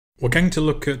We're going to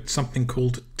look at something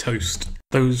called toast.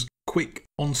 Those quick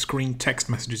on-screen text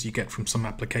messages you get from some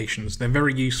applications. They're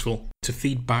very useful to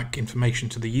feed back information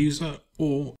to the user,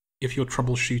 or if you're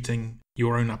troubleshooting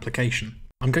your own application.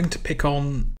 I'm going to pick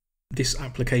on this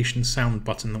application sound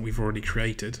button that we've already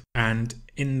created, and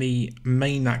in the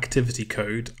main activity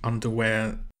code under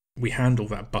where we handle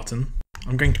that button,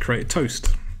 I'm going to create a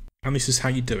toast. And this is how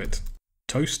you do it.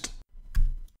 Toast,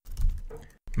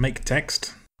 make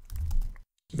text,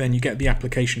 then you get the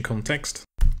application context,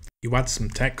 you add some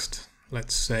text,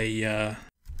 let's say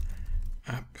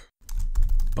app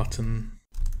button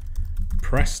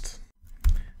pressed,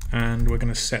 and we're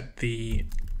going to set the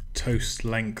toast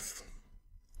length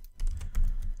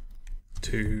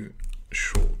to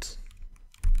short,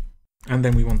 and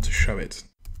then we want to show it.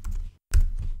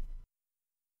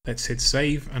 Let's hit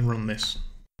save and run this.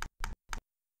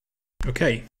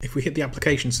 Okay, if we hit the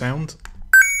application sound,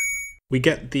 we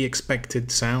get the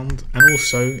expected sound, and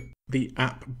also the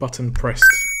app button pressed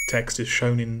text is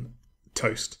shown in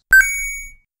toast.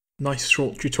 Nice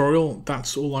short tutorial.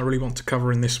 That's all I really want to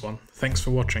cover in this one. Thanks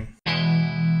for watching.